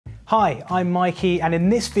Hi, I'm Mikey, and in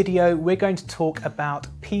this video we're going to talk about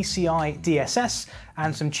PCI DSS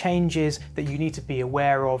and some changes that you need to be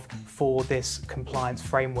aware of for this compliance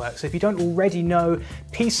framework. So if you don't already know,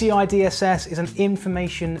 PCI DSS is an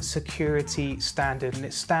information security standard, and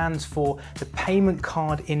it stands for the Payment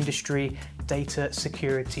Card Industry Data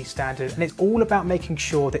Security Standard, and it's all about making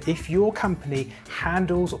sure that if your company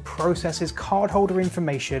handles or processes cardholder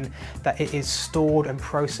information, that it is stored and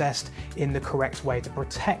processed in the correct way to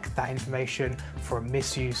protect that information from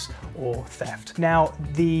misuse or theft. Now,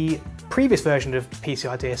 the previous version of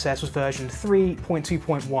PCI DSS was version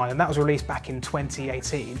 3.2.1, and that was released back in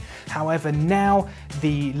 2018. However, now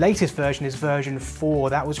the latest version is version 4.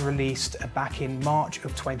 That was released back in March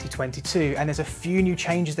of 2022, and there's a few new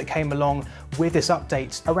changes that came along with this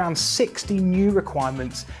update, around 60 new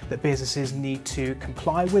requirements that businesses need to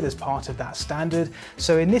comply with as part of that standard.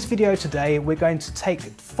 So in this video today, we're going to take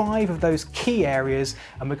 5 of those key areas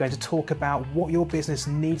and we're going to talk about what your business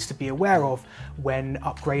needs to be aware of when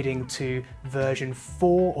upgrading to version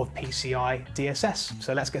 4 of PCI DSS.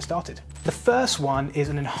 So let's get started. The first one is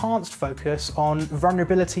an enhanced focus on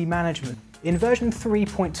vulnerability management. In version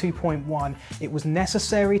 3.2.1, it was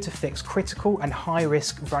necessary to fix critical and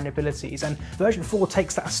high-risk vulnerabilities, and version 4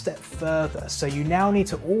 takes that a step further. So you now need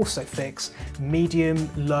to also fix medium,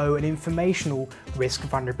 low, and informational risk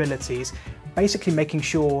vulnerabilities, basically making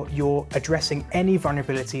sure you're addressing any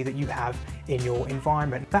vulnerability that you have in your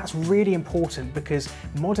environment. That's really important because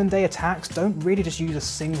modern day attacks don't really just use a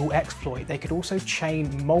single exploit. They could also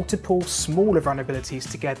chain multiple smaller vulnerabilities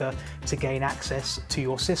together to gain access to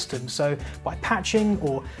your system. So by patching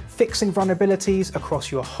or fixing vulnerabilities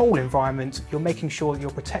across your whole environment, you're making sure that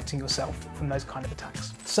you're protecting yourself from those kind of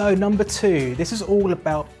attacks. So number 2, this is all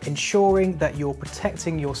about ensuring that you're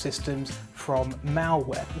protecting your systems from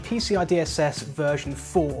malware. PCI DSS version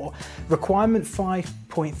 4, requirement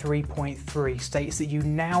 5.3.3 states that you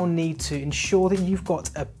now need to ensure that you've got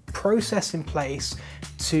a process in place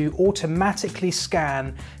to automatically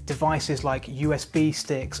scan devices like USB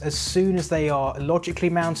sticks as soon as they are logically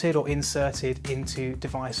mounted or inserted into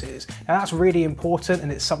devices. Now that's really important,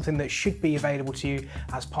 and it's something that should be available to you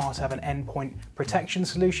as part of an endpoint protection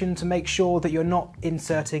solution to make sure that you're not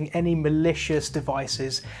inserting any malicious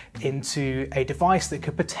devices into a device that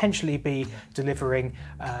could potentially be delivering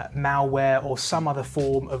malware or some other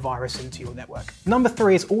form of virus into your network. Number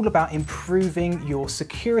 3 is all about improving your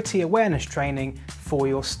security awareness training for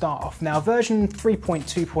your staff. Now, version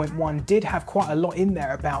 3.2.1 did have quite a lot in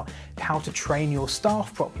there about how to train your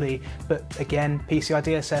staff properly, but again, PCI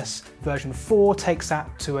DSS version 4 takes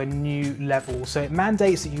that to a new level. So it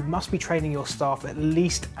mandates that you must be training your staff at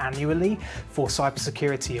least annually for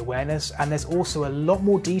cybersecurity awareness, and there's also a lot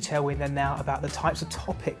more detail in there now about the types of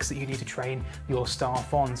topics that you need to train your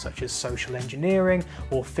staff on, such as social engineering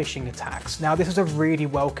or phishing attacks. Now, this is a really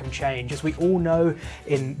welcome change. As we all know,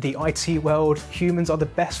 in the IT world, humans are the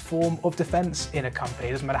best form of defense in a company.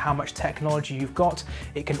 It doesn't matter how much technology you've got,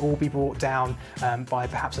 it can all be brought down by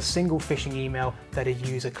perhaps a single phishing email that a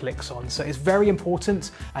user clicks on. So it's very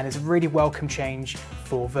important, and it's a really welcome change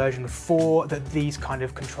for version 4 that these kind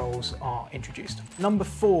of controls are introduced. Number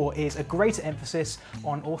 4 is a greater emphasis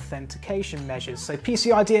on authentication measures. So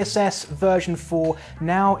PCI DSS version 4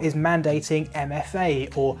 now is mandating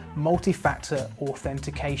MFA, or multi-factor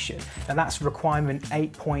authentication, and that's requirement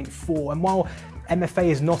 8.4. And while MFA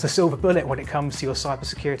is not a silver bullet when it comes to your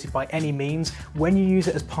cybersecurity by any means, when you use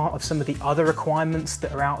it as part of some of the other requirements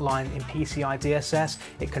that are outlined in PCI DSS,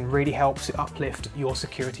 it can really help to uplift your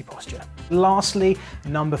security posture. Lastly,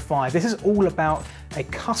 number 5, this is all about a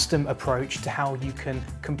custom approach to how you can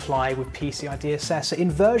comply with PCI DSS. So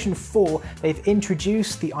in version 4, they've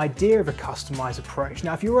introduced the idea of a customized approach.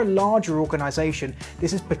 Now, if you're a larger organization,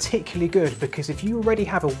 this is particularly good because if you already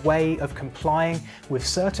have a way of complying with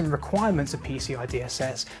certain requirements of PCI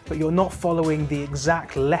DSS, but you're not following the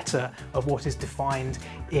exact letter of what is defined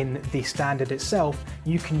in the standard itself,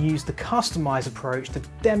 you can use the customized approach to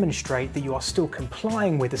demonstrate that you are still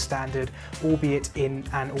complying with the standard, albeit in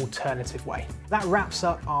an alternative way. That wraps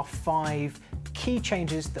up our 5 key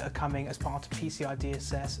changes that are coming as part of PCI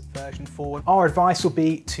DSS version 4. Our advice will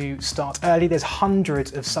be to start early. There's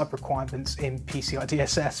hundreds of sub-requirements in PCI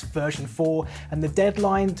DSS version 4, and the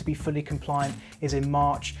deadline to be fully compliant is in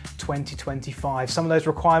March 2025. Some of those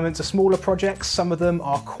requirements are smaller projects, some of them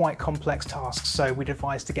are quite complex tasks, so we'd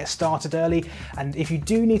advise to get started early. And if you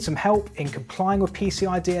do need some help in complying with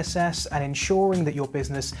PCI DSS and ensuring that your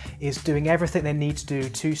business is doing everything they need to do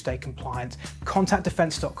to stay compliant, contact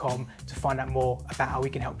defense.com to find out more about how we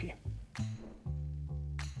can help you.